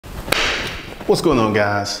What's going on,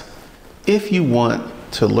 guys? If you want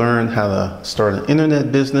to learn how to start an internet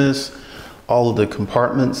business, all of the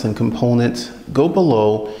compartments and components, go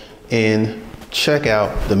below and check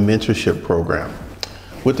out the mentorship program.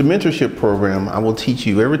 With the mentorship program, I will teach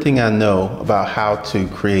you everything I know about how to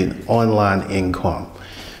create online income.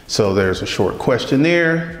 So there's a short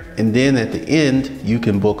questionnaire, and then at the end, you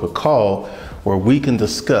can book a call where we can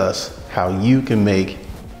discuss how you can make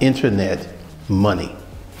internet money.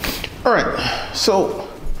 All right, so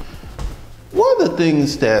one of the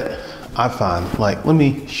things that I find, let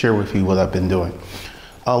me share with you what I've been doing.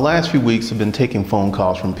 Last few weeks, I've been taking phone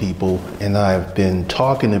calls from people, and I've been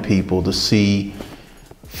talking to people to see,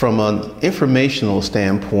 from an informational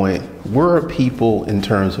standpoint, where are people in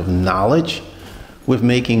terms of knowledge with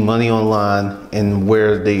making money online and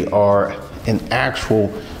where they are in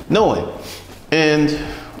actual knowing. And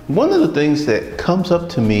one of the things that comes up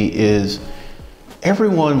to me is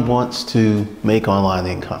everyone wants to make online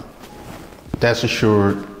income. That's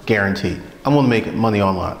assured, guaranteed. I want to make money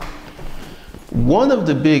online. One of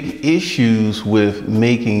the big issues with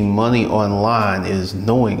making money online is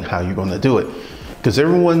knowing how you're going to do it. Because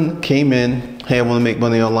everyone came in, hey, I want to make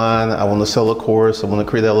money online. I want to sell a course. I want to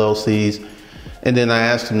create LLCs. And then I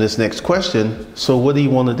asked them this next question. So what do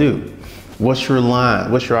you want to do? What's your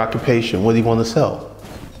line? What's your occupation? What do you want to sell?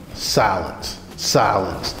 Silence,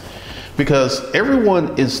 silence. Because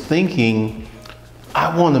everyone is thinking,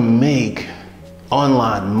 I want to make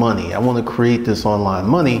online money. I want to create this online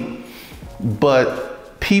money,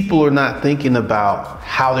 but people are not thinking about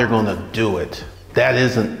how they're going to do it. That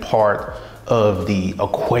isn't part of the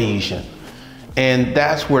equation. And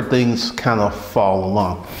that's where things kind of fall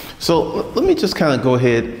along. So let me just kind of go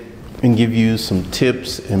ahead and give you some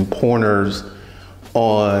tips and pointers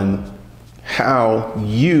on how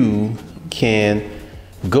you can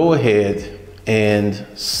go ahead and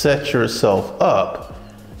set yourself up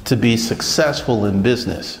to be successful in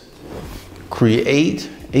business. Create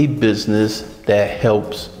a business that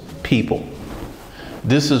helps people.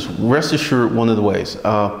 This is, rest assured, one of the ways.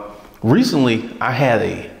 Recently, I had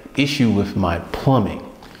an issue with my plumbing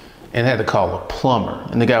and had to call a plumber.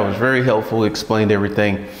 And the guy was very helpful, explained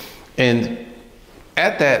everything. And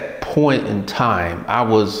at that point in time, I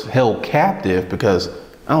was held captive because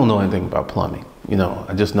I don't know anything about plumbing. You know,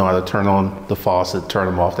 I just know how to turn on the faucet, turn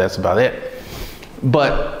them off, that's about it.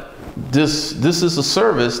 But this is a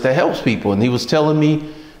service that helps people. And he was telling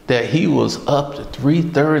me that he was up to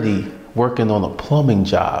 3:30 working on a plumbing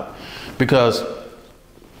job. Because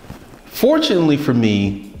fortunately for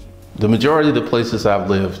me, the majority of the places I've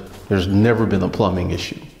lived, there's never been a plumbing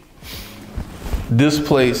issue. This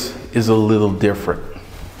place is a little different.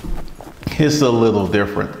 It's a little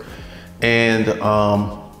different. And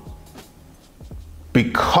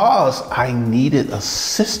because I needed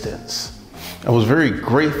assistance, I was very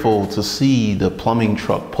grateful to see the plumbing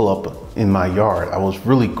truck pull up in my yard. I was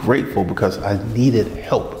really grateful because I needed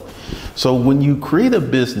help. So when you create a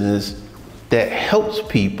business that helps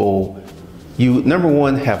people, you, number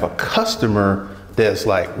one, have a customer that's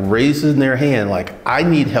like raising their hand, like, I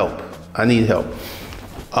need help, I need help.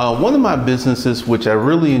 One of my businesses, which I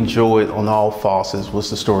really enjoyed on all faucets, was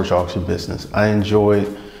the storage auction business. I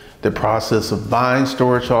enjoyed the process of buying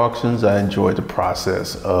storage auctions. I enjoyed the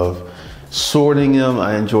process of sorting them.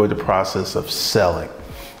 I enjoyed the process of selling.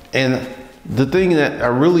 And the thing that I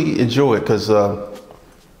really enjoyed, because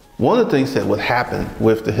one of the things that would happen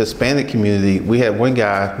with the Hispanic community, we had one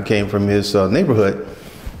guy who came from his neighborhood,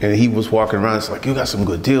 and he was walking around. It's like, you got some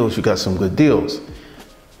good deals. You got some good deals.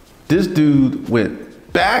 This dude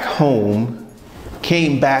went back home,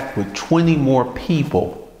 came back with 20 more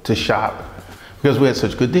people to shop because we had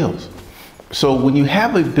such good deals. So when you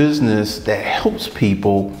have a business that helps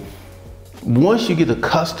people, once you get a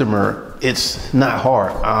customer, it's not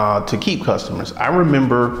hard to keep customers. I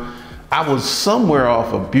remember I was somewhere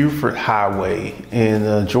off of Beaufort Highway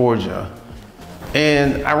in Georgia,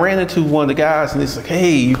 and I ran into one of the guys, and he's like,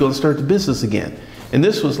 hey, you're gonna start the business again. And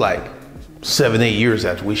this was like 7, 8 years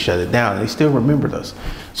after we shut it down, and they still remembered us.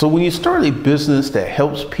 So when you start a business that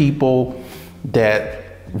helps people, that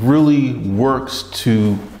really works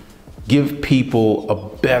to give people a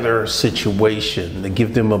better situation, to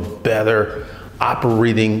give them a better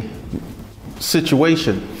operating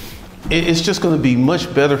situation, it's just going to be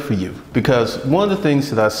much better for you. Because one of the things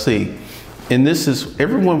that I see, and this is,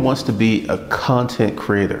 everyone wants to be a content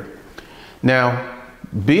creator. Now,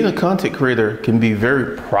 being a content creator can be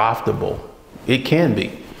very profitable. It can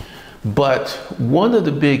be. But one of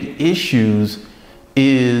the big issues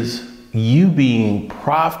is you being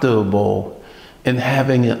profitable and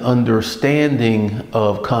having an understanding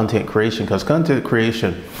of content creation, because content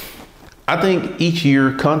creation, I think each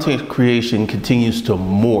year content creation continues to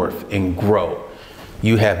morph and grow.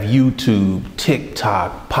 You have YouTube,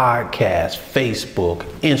 TikTok, podcasts, Facebook,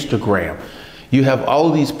 Instagram. You have all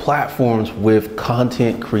of these platforms with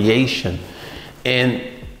content creation, and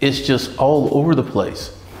it's just all over the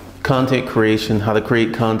place. Content creation, how to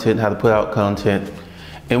create content, how to put out content.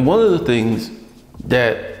 And one of the things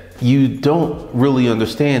that you don't really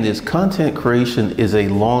understand is content creation is a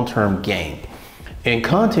long-term game. And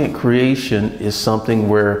content creation is something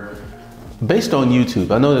where, based on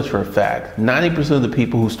YouTube, I know this for a fact, 90% of the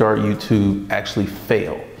people who start YouTube actually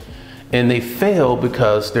fail. And they fail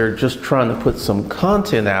because they're just trying to put some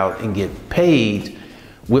content out and get paid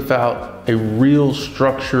without a real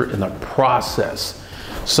structure and a process.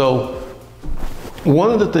 So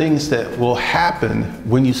one of the things that will happen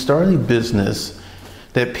when you start a business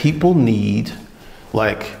that people need,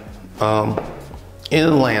 like in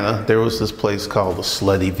Atlanta, there was this place called the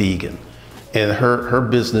Slutty Vegan, and her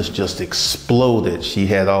business just exploded. She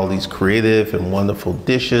had all these creative and wonderful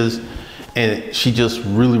dishes, and she just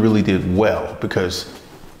really did well because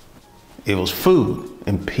it was food,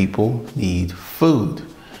 and people need food.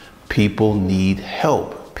 People need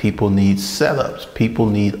help. People need setups. People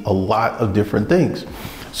need a lot of different things.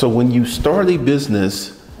 So when you start a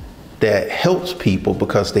business that helps people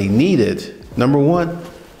because they need it, number one,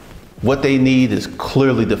 what they need is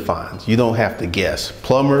clearly defined. You don't have to guess.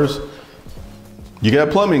 Plumbers, you got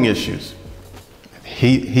plumbing issues.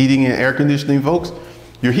 Heating and air conditioning folks,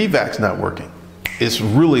 your HVAC's not working. It's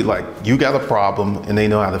really like you got a problem and they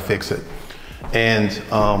know how to fix it. And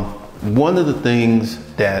one of the things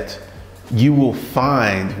that you will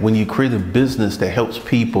find when you create a business that helps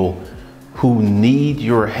people who need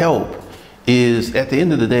your help is, at the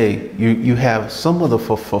end of the day, you have somewhat of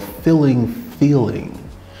a fulfilling feeling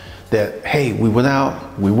that, hey, we went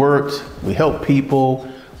out, we worked, we helped people,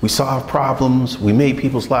 we solved problems, we made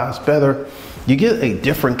people's lives better. You get a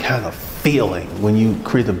different kind of feeling when you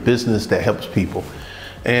create a business that helps people.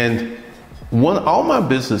 And all my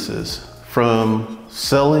businesses, from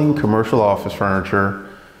selling commercial office furniture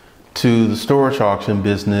to the storage auction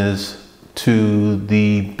business to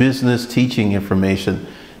the business teaching information,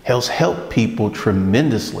 has helped people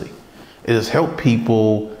tremendously. It has helped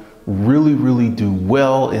people really do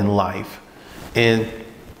well in life. And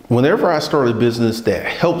whenever I start a business that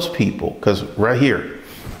helps people, because right here,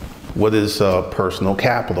 what is personal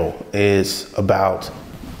capital is about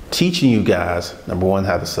teaching you guys, number one,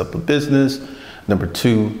 how to set up a business, number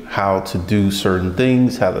two, how to do certain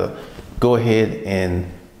things, how to go ahead and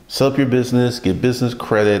set up your business, get business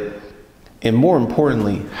credit, and more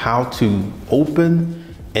importantly, how to open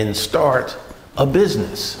and start a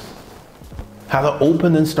business. How to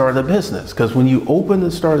open and start a business. Because when you open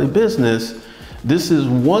and start a business, this is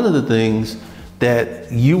one of the things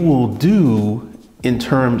that you will do in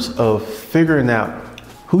terms of figuring out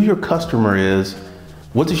who your customer is,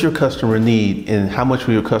 what does your customer need, and how much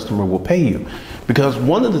your customer will pay you. Because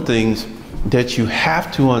one of the things that you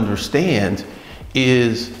have to understand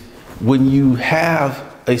is when you have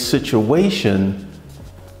a situation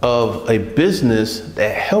of a business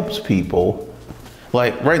that helps people,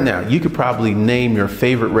 like right now, you could probably name your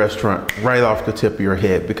favorite restaurant right off the tip of your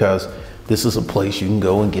head, because this is a place you can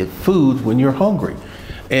go and get food when you're hungry.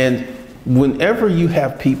 And whenever you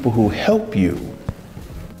have people who help you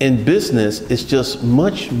in business, it's just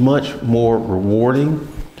much more rewarding.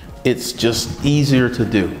 It's just easier to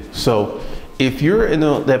do. So if you're in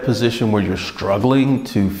that position where you're struggling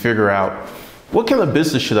to figure out what kind of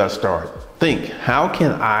business should I start, think, how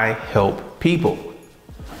can I help people?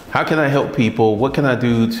 How can I help people? What can I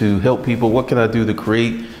do to help people? What can I do to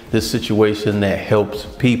create this situation that helps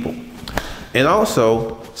people? And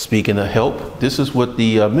also, speaking of help, this is what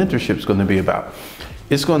the mentorship is going to be about.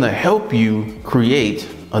 It's going to help you create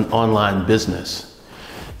an online business.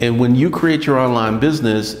 And when you create your online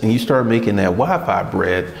business and you start making that Wi-Fi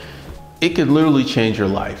bread, it could literally change your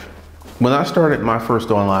life. When I started my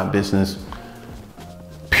first online business,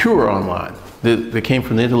 pure online, that came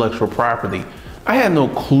from the intellectual property, I had no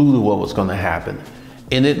clue to what was going to happen.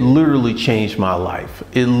 And it literally changed my life.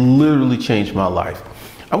 It literally changed my life.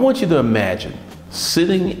 I want you to imagine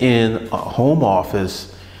sitting in a home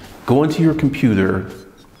office, going to your computer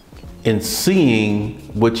and seeing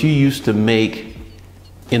what you used to make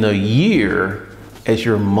in a year as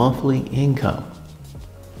your monthly income.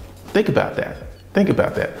 Think about that. Think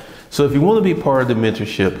about that. So if you want to be part of the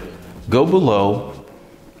mentorship, go below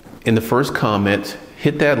in the first comment,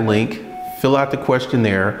 hit that link, fill out the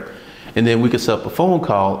questionnaire, and then we can set up a phone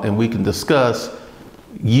call and we can discuss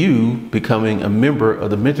you becoming a member of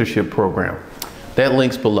the mentorship program. That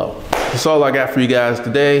link's below. That's all I got for you guys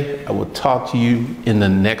today. I will talk to you in the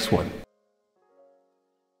next one.